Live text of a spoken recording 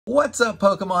What's up,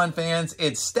 Pokemon fans?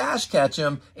 It's Stash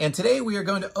Ketchum, and today we are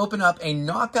going to open up a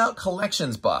Knockout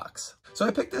Collections box. So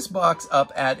I picked this box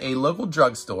up at a local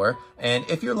drugstore, and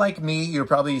if you're like me, you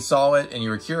probably saw it and you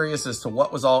were curious as to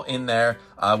what was all in there,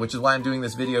 which is why I'm doing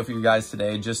this video for you guys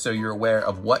today, just so you're aware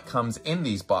of what comes in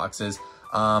these boxes.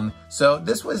 So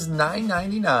this was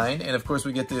 $9.99, and of course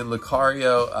we get the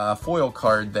Lucario foil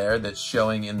card there that's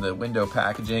showing in the window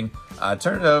packaging.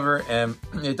 Turn it over, and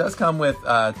it does come with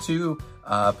two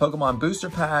Pokemon booster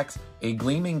packs, a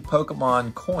gleaming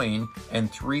Pokemon coin,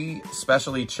 and 3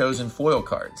 specially chosen foil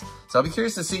cards. So I'll be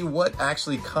curious to see what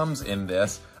actually comes in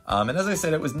this. And as I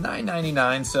said, it was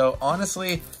 $9.99. So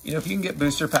honestly, you know, if you can get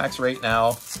booster packs right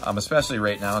now, especially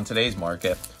right now in today's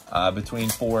market, between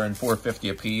 $4 and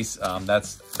 $4.50 a piece,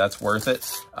 that's worth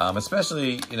it.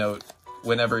 Especially, you know,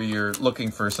 whenever you're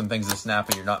looking for some things to snap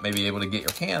and you're not maybe able to get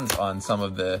your hands on some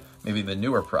of the, maybe the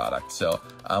newer products. So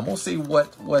we'll see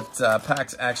what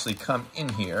packs actually come in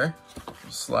here.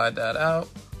 Slide that out.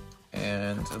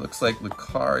 And it looks like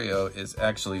Lucario is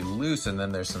actually loose, and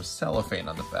then there's some cellophane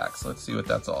on the back. So let's see what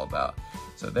that's all about.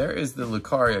 So there is the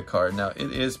Lucario card. Now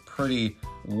it is pretty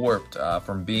warped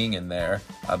from being in there,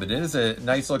 but it is a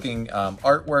nice looking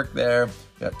artwork there.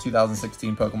 We got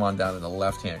 2016 Pokemon down in the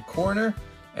left-hand corner.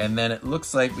 And then it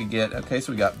looks like we get, okay,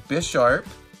 so we got Bisharp,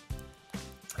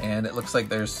 and it looks like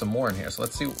there's some more in here. So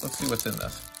let's see what's in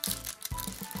this.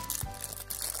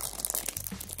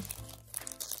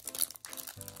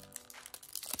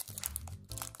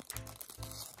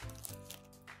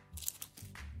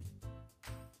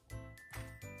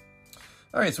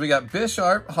 All right, so we got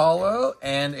Bisharp Hollow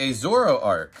and a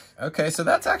Zoroark. Okay, so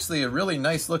that's actually a really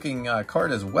nice looking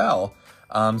card as well.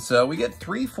 So we get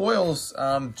 3 foils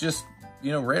just,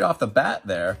 you know, right off the bat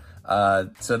there.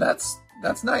 So that's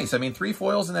nice. I mean, 3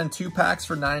 foils and then 2 packs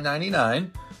for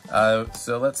 $9.99.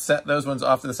 So let's set those ones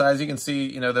off to the side. As you can see,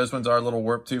 you know, those ones are a little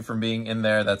warped too from being in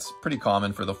there. That's pretty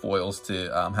common for the foils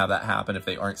to have that happen if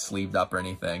they aren't sleeved up or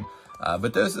anything.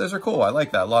 But those are cool. I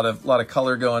like that. A lot of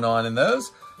color going on in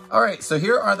those. All right, so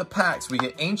here are the packs. We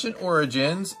get Ancient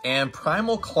Origins and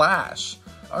Primal Clash.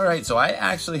 All right, so I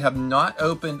actually have not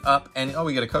opened up any. Oh,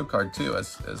 we get a code card too,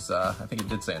 as I think it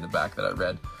did say in the back that I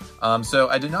read. So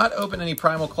I did not open any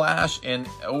Primal Clash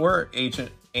or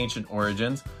Ancient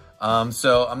Origins.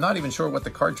 So I'm not even sure what the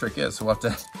card trick is. So we'll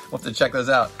have to check those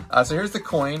out. So here's the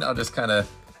coin. I'll just kind of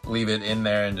leave it in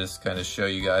there and just kind of show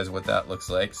you guys what that looks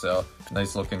like. So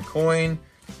nice looking coin,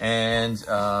 and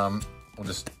we'll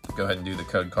just go ahead and do the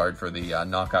code card for the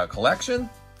Knockout Collection.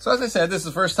 So as I said, this is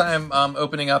the first time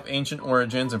opening up Ancient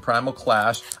Origins and Primal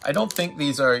Clash. I don't think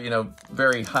these are, you know,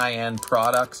 very high-end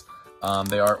products.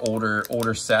 They are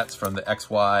older sets from the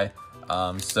XY.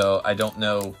 So I don't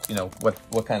know, you know,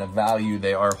 what kind of value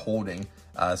they are holding.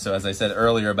 So as I said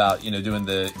earlier about, you know, doing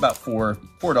about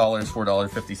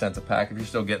 $4.50 a pack. If you're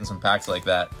still getting some packs like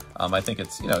that, I think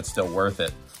it's, you know, it's still worth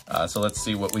it. So let's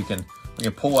see what we can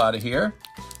pull out of here.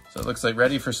 So it looks like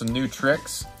ready for some new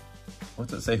tricks.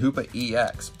 What's it say? Hoopa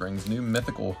EX brings new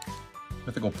mythical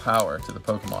power to the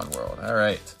Pokemon world. All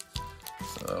right,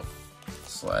 so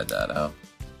slide that out.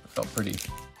 Felt pretty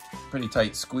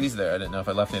tight squeeze there. I didn't know if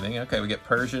I left anything. Okay, we get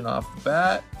Persian off the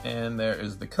bat, and there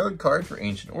is the code card for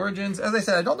Ancient Origins. As I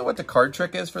said, I don't know what the card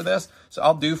trick is for this, so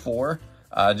I'll do 4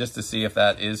 just to see if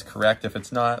that is correct. If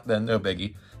it's not, then no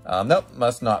biggie. Nope,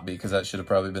 must not be, because that should have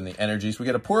probably been the energy. So we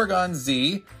get a Porygon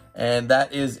Z, and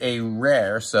that is a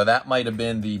rare, so that might have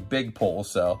been the big pull.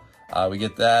 So we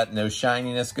get that. No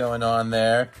shininess going on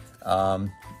there. I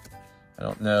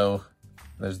don't know.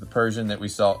 There's the Persian that we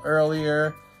saw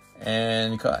earlier,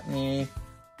 and Cottony,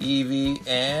 Eevee,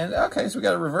 and okay, so we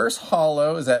got a reverse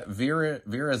hollow. Is that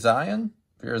Virazion?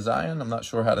 Virazion? I'm not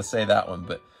sure how to say that one,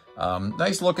 but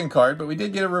nice looking card. But we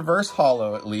did get a reverse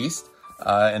hollow at least.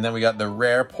 And then we got the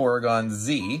rare Porygon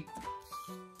Z.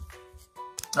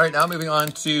 All right, now moving on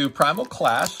to Primal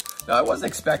Clash. Now, I wasn't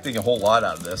expecting a whole lot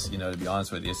out of this, you know, to be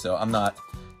honest with you. So I'm not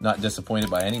disappointed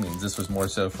by any means. This was more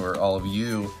so for all of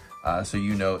you, so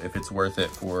you know if it's worth it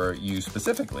for you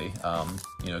specifically,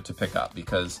 you know, to pick up,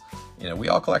 because, you know, we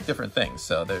all collect different things.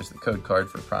 So there's the code card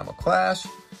for Primal Clash.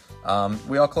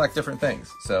 We all collect different things.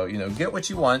 So, you know, get what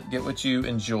you want, get what you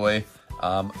enjoy.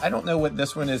 I don't know what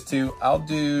this one is too.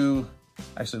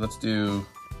 Actually,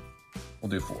 we'll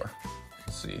do 4.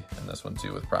 See, and this one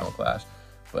too with Primal Clash.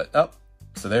 But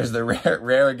so there's the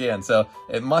rare again. So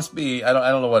it must be, I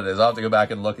don't know what it is. I'll have to go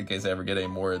back and look in case I ever get any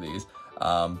more of these.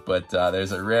 But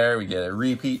there's a rare. We get a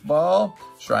repeat ball,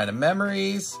 Shrine of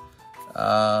Memories.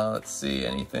 Let's see,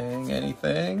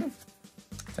 anything.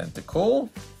 Tentacle,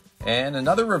 and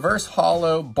another reverse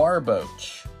hollow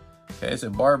Barboach. Okay,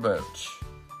 so Barboach.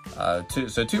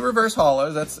 Two reverse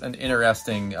hollows. That's an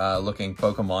interesting looking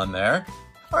Pokemon there.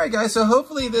 All right, guys, so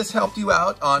hopefully this helped you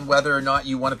out on whether or not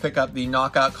you want to pick up the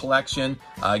Knockout Collection.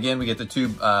 Again, we get the 2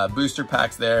 booster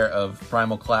packs there of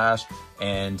Primal Clash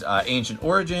and Ancient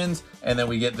Origins, and then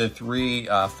we get the 3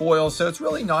 foils. So it's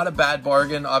really not a bad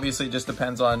bargain. Obviously, it just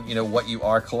depends on, you know, what you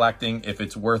are collecting, if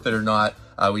it's worth it or not.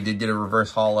 We did get a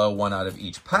reverse hollow, 1 out of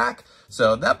each pack.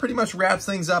 So that pretty much wraps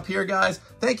things up here, guys.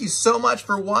 Thank you so much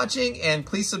for watching, and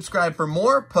please subscribe for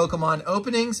more Pokemon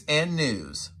openings and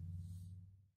news.